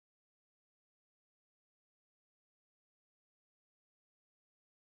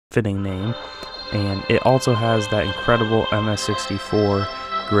fitting name. And it also has that incredible MS64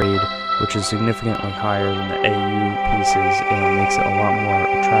 grade, which is significantly higher than the AU pieces and makes it a lot more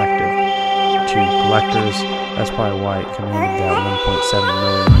attractive to collectors. That's probably why it commanded that 1.7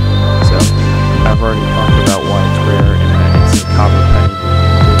 million. So I've already talked about why it's rare and that it's a copper penny.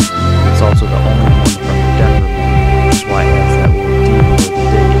 It's also the only one from the Denver mint, which is why it has that little D below the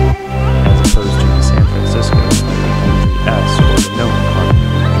date, as opposed to the San Francisco, the S, or the Note card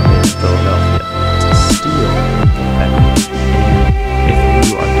made in Philadelphia. Steel penny, and if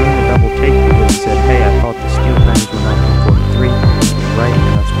you are doing a double take because you said, hey, I thought the steel pennies were 1943, right,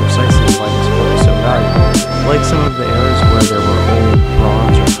 and that's precisely why this coin is so valuable. Like some of the eras where there were old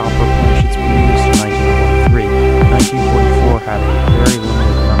bronze or copper planchet being used in 1943, 1944 had a very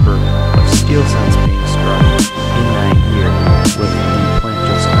limited number of steel cents being struck in that year, with the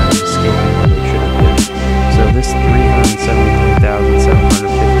planchets kind of escaping where they should have been. So this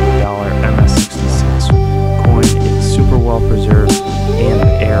 $373,750 MS66 coin is super well preserved and an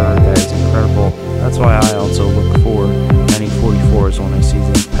error that is incredible. That's why I also look for many 44s when I see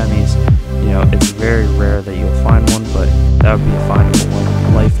these pennies. You know, it's very rare that you'll find one, but that would be a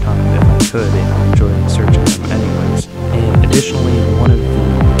findable lifetime if I could, and I'm enjoying searching them anyways. And additionally, one of the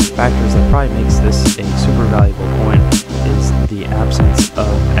factors that probably makes this a super valuable coin is the absence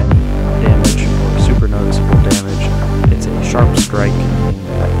of any damage or super noticeable damage. It's a sharp strike, meaning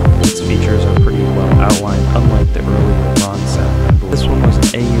that its features are pretty well outlined, unlike the earlier bronze set. This one was an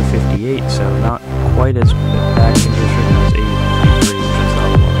AU58, so not quite as bad condition as AU53, which is the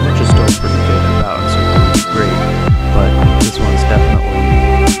other one, which is still pretty good, about and certainly great, but this one's definitely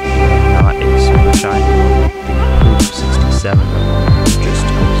not a super shiny one like the Proof 67 that we just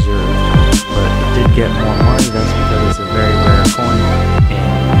observed, but it did get more money. That's because it's a very rare coin, and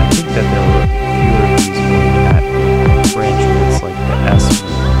I think that there were fewer of these made at branch rates like the S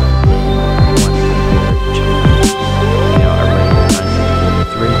when compared to, you know, a regular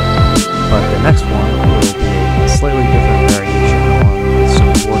 1943. But the next one will be a slightly different variation on the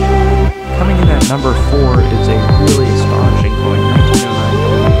support. Coming in at number 4 is a really astonishing coin,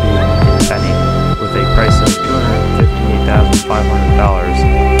 1909 penny, with a price of $258,500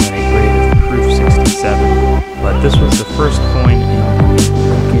 and a grade of Proof 67. But this was the first coin in the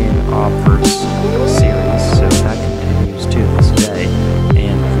Lincoln Obverse series, so that continues to this day.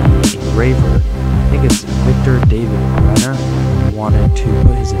 And the engraver, I think it's Victor David Brenner, wanted to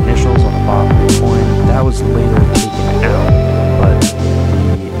put his initials on the bottom of the coin. That was later taken out, but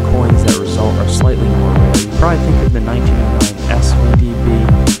the coins that result are slightly more rare. You probably think of the 1909 SVDB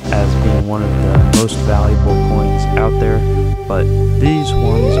as being one of the most valuable coins out there, but these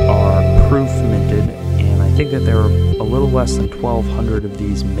ones are proof minted, and I think that there were a little less than 1,200 of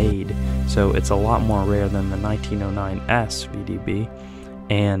these made, so it's a lot more rare than the 1909 SVDB.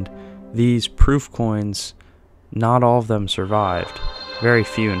 And these proof coins, not all of them survived, very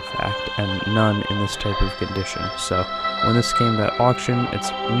few in fact, and none in this type of condition. So when this came to auction,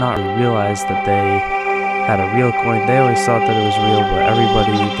 it's not really realized that they had a real coin. They always thought that it was real, but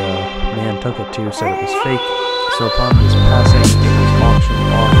everybody the man took it to said it was fake. So upon his passing, it was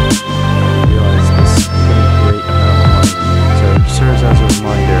auctioned off, and realized this pretty great amount of money. So it serves as a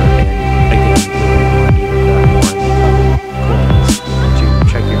reminder, and again, we remind you of that more in the coming coins, to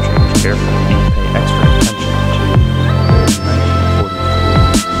check your change carefully and pay extra attention to those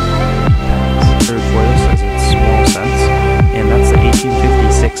 1943 pennies. Third foil says it's small cents, and that's the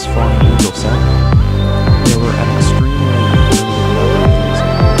 1856 Flying Eagle cent. There were an extremely limited number of these.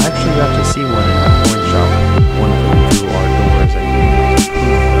 I actually got to see one in a coin shop. One came through our doors, and it was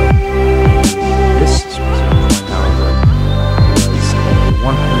proof though. This specific coin, however, was a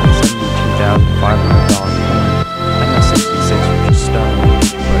 $172,500 coin, MS66, which is stunning,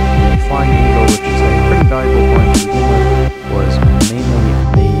 but the Flying Eagle, which is a pretty valuable coin to begin with, was mainly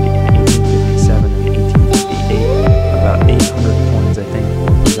made in 1857 and 1858. About 800 coins, I think,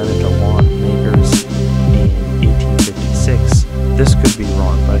 were presented to lawn makers in 1856. This could be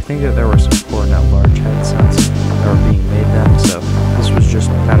wrong, but I think that there were some Cornell large head cents that were being made then, so this was just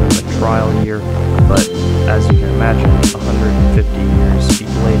kind of a trial year. But as you can imagine, 150 years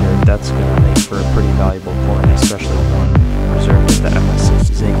later, that's going to make for a pretty valuable coin, especially one preserved with the MS6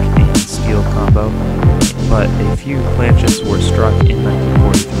 zinc and steel combo. But a few planchets were struck in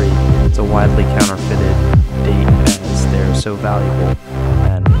 1943. It's a widely counterfeited date as they're so valuable,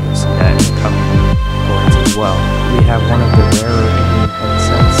 and you'll see that in the coming coins as well. We have one of the rarer Indian head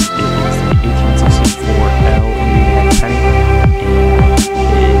cents. It is the 1864L Indian head penny, and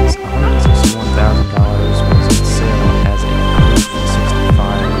it is $161,000. Was its sale as a Proof 65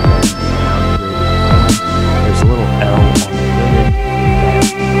 round graded coin. There's a little L on the lid that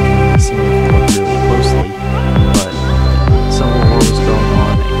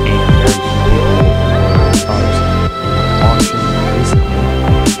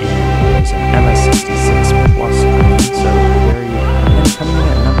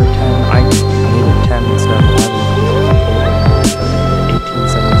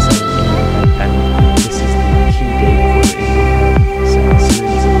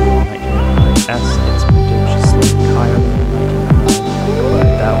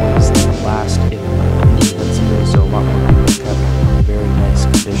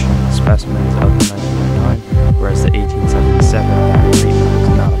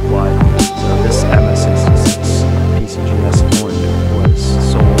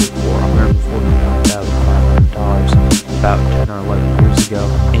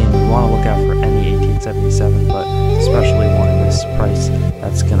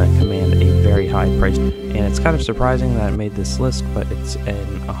to command a very high price. And it's kind of surprising that it made this list, but it's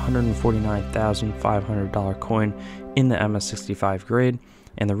an $149,500 coin in the MS65 grade.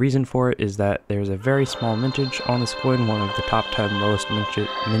 And the reason for it is that there's a very small mintage on this coin, one of the top 10 lowest mintage,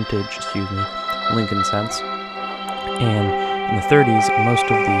 Lincoln cents. And in the 30s, most of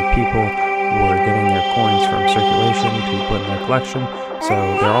the people were getting their coins from circulation to put in their collection, so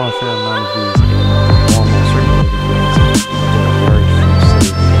there are a fair amount of these